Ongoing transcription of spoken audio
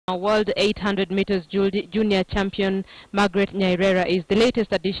World 800 meters junior champion Margaret Nyairera is the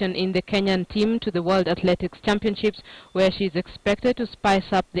latest addition in the Kenyan team to the World Athletics Championships, where she is expected to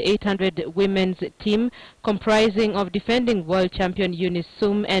spice up the 800 women's team, comprising of defending world champion Eunice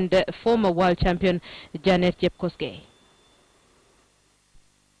Sum and former world champion Janeth Jepkosgei.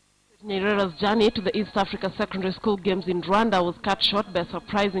 Nyairera's journey to the East Africa Secondary School Games in Rwanda was cut short by a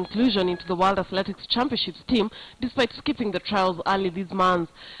surprise inclusion into the World Athletics Championships team, despite skipping the trials early this month.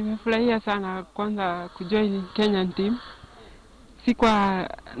 Nimefurahia sana kwanza kujoin Kenyan team. Sikuwa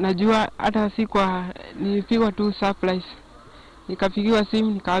najua, hata sikuwa, nilipigwa tu surprise. Nikapigiwa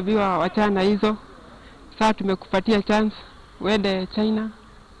simu, nikaambiwa wachana hizo. Sasa tumekupatia chance, uende China,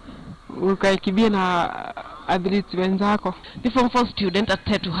 ukaikibie na athletes wenzako. The Form 4 student at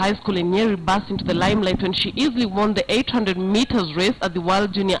Tetu High School in Nyeri burst into the limelight when she easily won the 800 meters race at the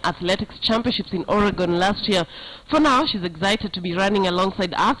World Junior Athletics Championships in Oregon last year. For now, she's excited to be running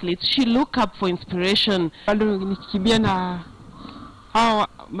alongside athletes she look up for inspiration. Bado nikikibia na hao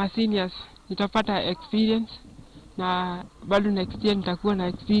seniors nitapata experience, na bado next year nitakuwa na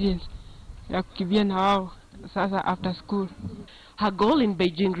experience ya kukibia na wao sasa after school. Her goal in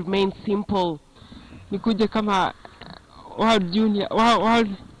Beijing remains simple: nikuje kama world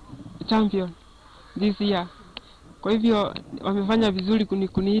champion this year. Kwa hivyo wamefanya vizuri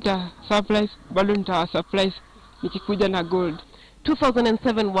kuniita surprise, bado nita surprise nikikuja na gold.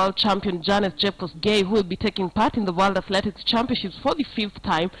 2007 world champion Janeth Jepkosgei, who will be taking part in the World Athletics Championships for the 5th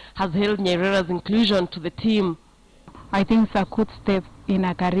time, has hailed Nyairera's inclusion to the team. I think it's a good step in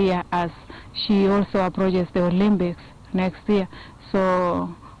her career as she also approaches the Olympics next year.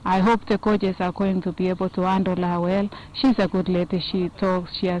 So I hope the coaches are going to be able to handle her well. She's a good lady. She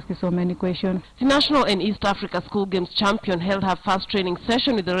talks, she asks so many questions. The National and East Africa School Games champion held her first training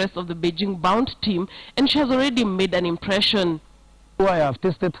session with the rest of the Beijing-bound team, and she has already made an impression. I have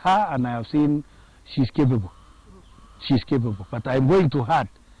tested her and I have seen she's capable. She's capable. But I'm going to add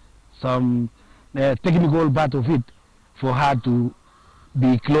some technical part of it for her to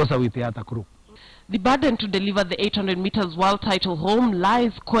be closer with the other group. The burden to deliver the 800 meters world title home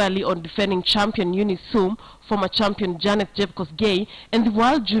lies squarely on defending champion Eunice Sum, former champion Janeth Jepkosgei, and the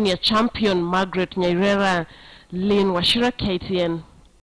world junior champion Margaret Nyairera. Washira, KTN.